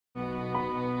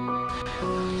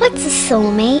What's a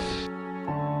soulmate?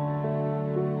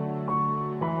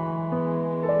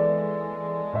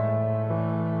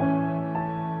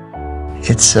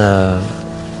 It's,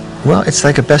 well, it's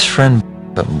like a best friend,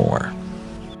 but more.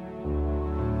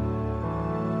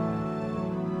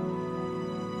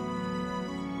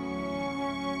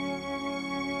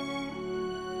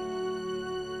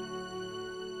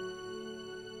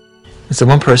 It's the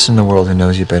one person in the world who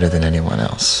knows you better than anyone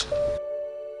else.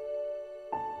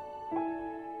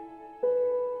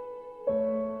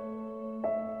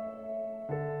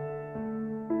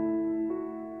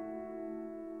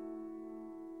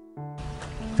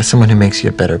 It's someone who makes you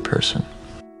a better person.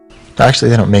 Actually,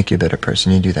 they don't make you a better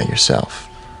person, you do that yourself,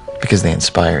 because they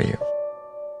inspire you.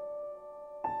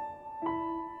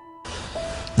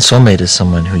 A soulmate is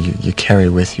someone who you carry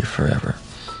with you forever.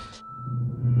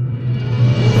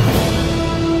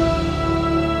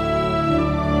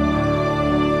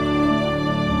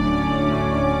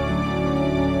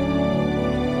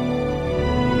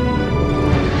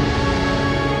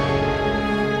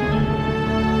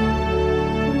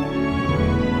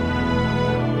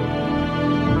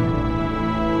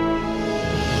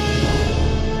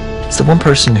 It's the one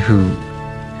person who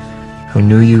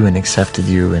knew you and accepted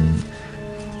you and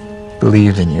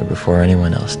believed in you before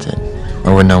anyone else did,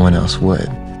 or when no one else would.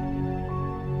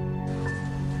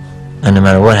 And no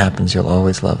matter what happens, you'll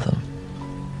always love them.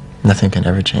 Nothing can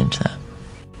ever change that.